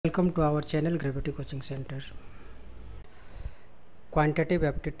Welcome to our channel Gravity Coaching Center. Quantitative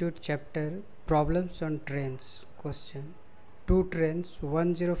Aptitude Chapter Problems on Trains. Question: Two trains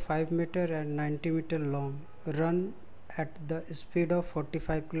 105 meter and 90 meter long run at the speed of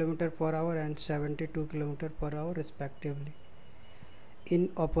 45 km per hour and 72 km per hour respectively in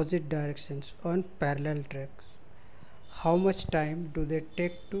opposite directions on parallel tracks. How much time do they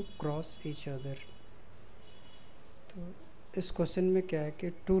take to cross each other? तो इस question में क्या है कि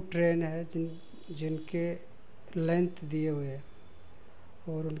to train है जिनके length दिए हुए हैं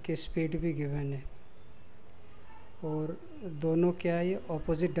और उनकी स्पीड भी गिवन है और दोनों क्या है, ये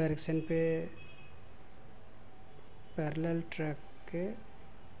ऑपोजिट डायरेक्शन पे पैरेलल ट्रैक के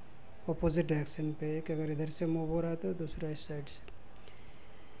ऑपोजिट डायरेक्शन पे, एक अगर इधर से मूव हो रहा है तो दूसरा इस साइड से.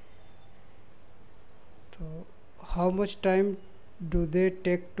 तो how much time do they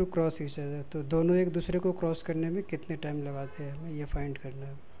take to cross each other, तो दोनों एक दूसरे को क्रॉस करने में कितने टाइम लगाते हैं, हमें ये फाइंड करना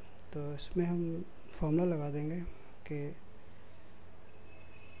है. तो इसमें हम फॉर्मूला लगा देंगे कि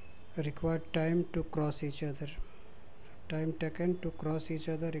required time to cross each other, time taken to cross each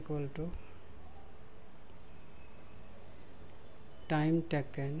other equal to time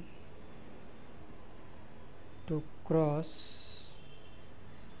taken to cross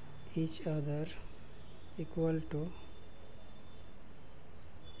each other equal to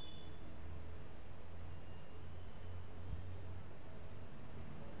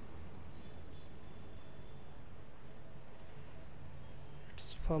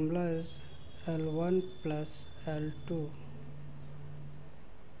formula is L1 plus L2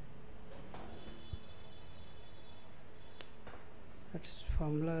 its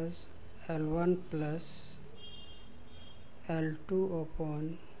formula is L1 plus L2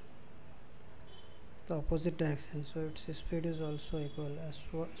 upon the opposite direction, so its speed is also equal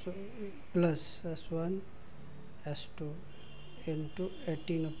S1, so plus S1 S2 into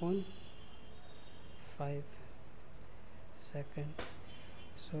 18 upon 5 second.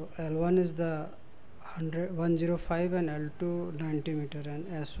 So L1 is the 105 and L2 90 meter and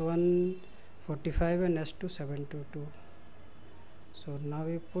S1 45 and S2 72. So now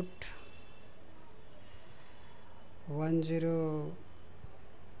we put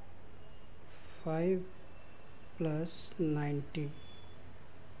 105 plus 90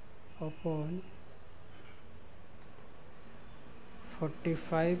 upon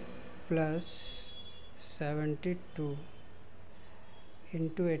 45 plus 72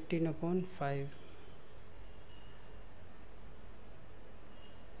 into 18 upon 5.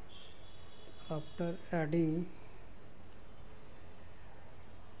 After adding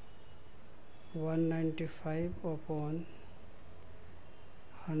 195 upon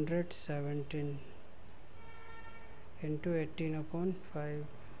 117 into 18 upon 5,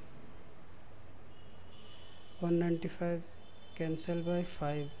 195 cancel by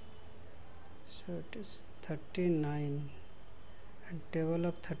 5, so it is 39. And table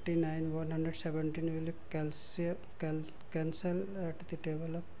of 39, 117 will cancel at the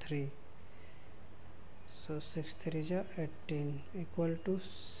table of 3, so 6 3 is 18 equal to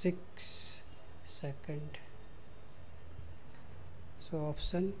 6 second. So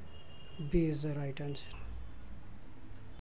option B is the right answer.